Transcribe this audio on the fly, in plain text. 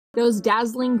those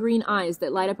dazzling green eyes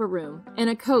that light up a room, and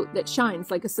a coat that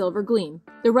shines like a silver gleam.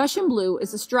 The Russian Blue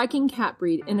is a striking cat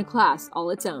breed in a class all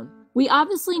its own. We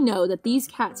obviously know that these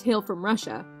cats hail from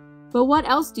Russia, but what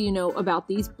else do you know about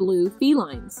these blue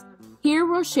felines? Here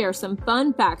we'll share some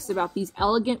fun facts about these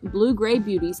elegant blue-gray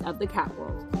beauties of the cat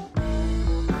world.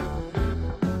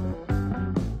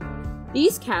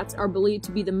 These cats are believed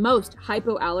to be the most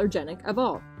hypoallergenic of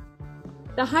all.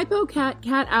 The HypoCat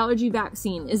cat allergy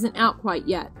vaccine isn't out quite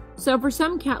yet, so for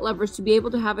some cat lovers to be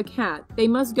able to have a cat, they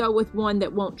must go with one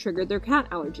that won't trigger their cat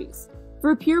allergies.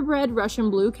 For purebred Russian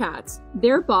blue cats,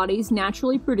 their bodies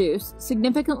naturally produce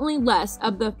significantly less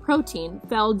of the protein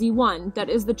fel-D1 that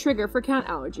is the trigger for cat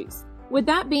allergies. With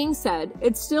that being said,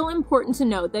 it's still important to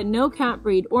note that no cat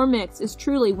breed or mix is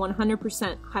truly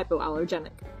 100%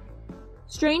 hypoallergenic.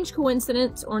 Strange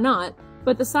coincidence or not,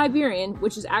 but the Siberian,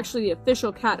 which is actually the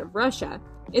official cat of Russia,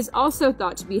 is also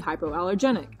thought to be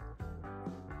hypoallergenic.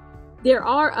 There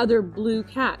are other blue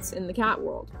cats in the cat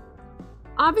world.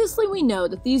 Obviously we know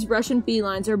that these Russian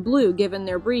felines are blue given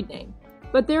their breed name,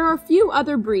 but there are a few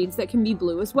other breeds that can be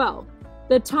blue as well.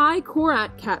 The Thai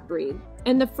Korat cat breed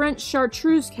and the French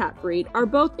Chartreuse cat breed are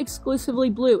both exclusively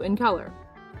blue in color.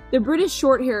 The British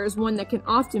Shorthair is one that can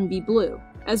often be blue,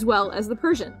 as well as the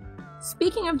Persian.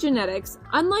 Speaking of genetics,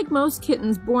 unlike most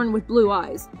kittens born with blue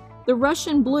eyes, the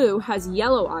Russian Blue has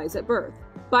yellow eyes at birth.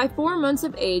 By 4 months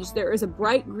of age, there is a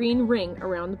bright green ring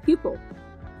around the pupil.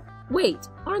 Wait,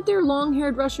 aren't there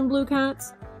long-haired Russian Blue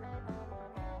cats?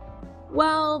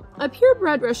 Well, a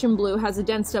purebred Russian Blue has a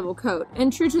dense double coat,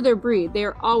 and true to their breed, they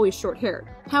are always short-haired.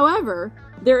 However,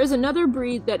 there is another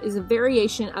breed that is a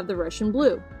variation of the Russian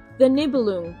Blue. The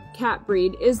Nibelung cat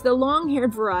breed is the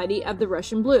long-haired variety of the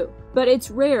Russian Blue, but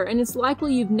it's rare and it's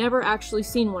likely you've never actually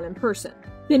seen one in person.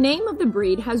 The name of the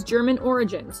breed has German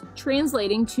origins,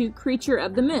 translating to creature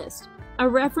of the mist, a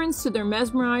reference to their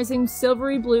mesmerizing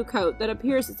silvery blue coat that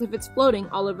appears as if it's floating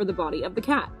all over the body of the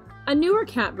cat. A newer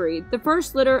cat breed, the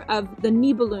first litter of the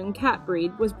Nibelung cat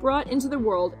breed, was brought into the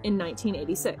world in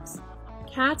 1986.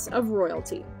 Cats of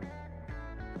royalty.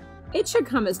 It should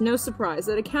come as no surprise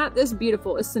that a cat this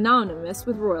beautiful is synonymous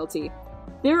with royalty.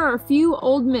 There are a few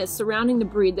old myths surrounding the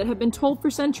breed that have been told for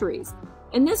centuries,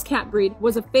 and this cat breed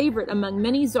was a favorite among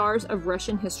many czars of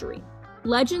Russian history.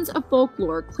 Legends of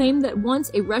folklore claim that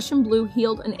once a Russian Blue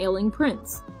healed an ailing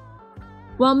prince,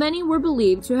 while many were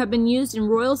believed to have been used in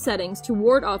royal settings to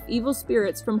ward off evil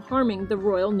spirits from harming the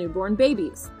royal newborn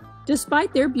babies.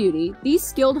 Despite their beauty, these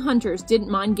skilled hunters didn't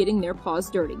mind getting their paws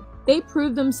dirty. They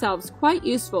proved themselves quite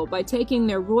useful by taking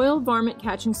their royal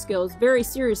varmint-catching skills very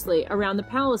seriously around the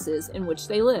palaces in which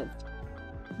they lived.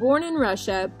 Born in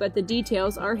Russia, but the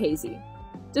details are hazy.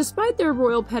 Despite their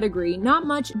royal pedigree, not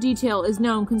much detail is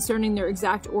known concerning their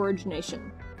exact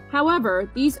origination. However,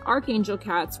 these Archangel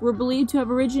cats were believed to have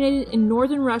originated in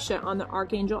northern Russia on the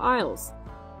Archangel Isles.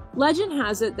 Legend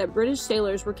has it that British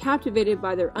sailors were captivated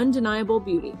by their undeniable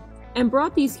beauty, and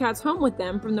brought these cats home with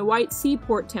them from the white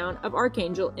seaport town of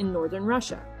Archangel in northern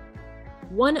Russia.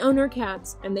 One owner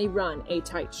cats, and they run a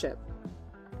tight ship.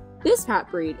 This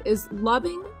cat breed is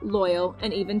loving, loyal,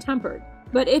 and even-tempered.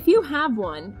 But if you have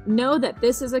one, know that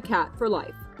this is a cat for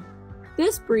life.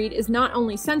 This breed is not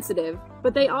only sensitive,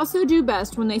 but they also do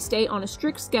best when they stay on a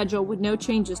strict schedule with no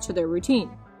changes to their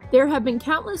routine. There have been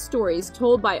countless stories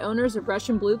told by owners of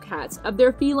Russian Blue cats of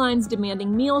their felines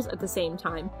demanding meals at the same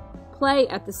time, play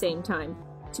at the same time,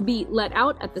 to be let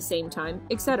out at the same time,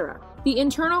 etc. The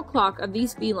internal clock of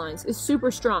these felines is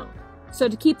super strong, so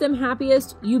to keep them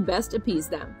happiest, you best appease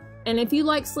them. And if you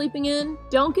like sleeping in,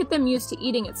 don't get them used to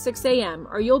eating at 6 a.m.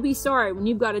 or you'll be sorry when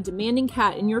you've got a demanding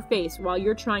cat in your face while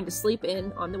you're trying to sleep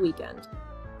in on the weekend.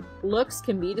 Looks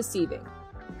can be deceiving.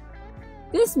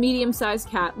 This medium-sized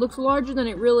cat looks larger than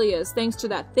it really is thanks to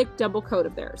that thick double coat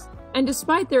of theirs. And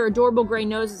despite their adorable gray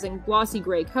noses and glossy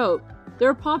gray coat,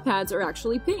 their paw pads are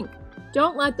actually pink.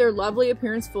 Don't let their lovely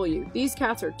appearance fool you. These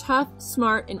cats are tough,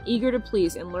 smart, and eager to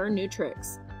please and learn new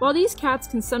tricks. While these cats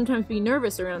can sometimes be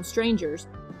nervous around strangers,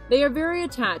 they are very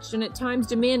attached and at times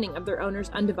demanding of their owner's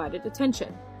undivided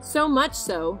attention. So much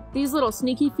so, these little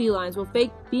sneaky felines will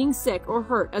fake being sick or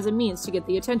hurt as a means to get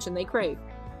the attention they crave.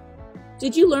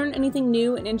 Did you learn anything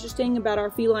new and interesting about our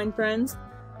feline friends?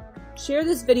 Share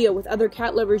this video with other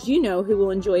cat lovers you know who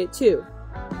will enjoy it too.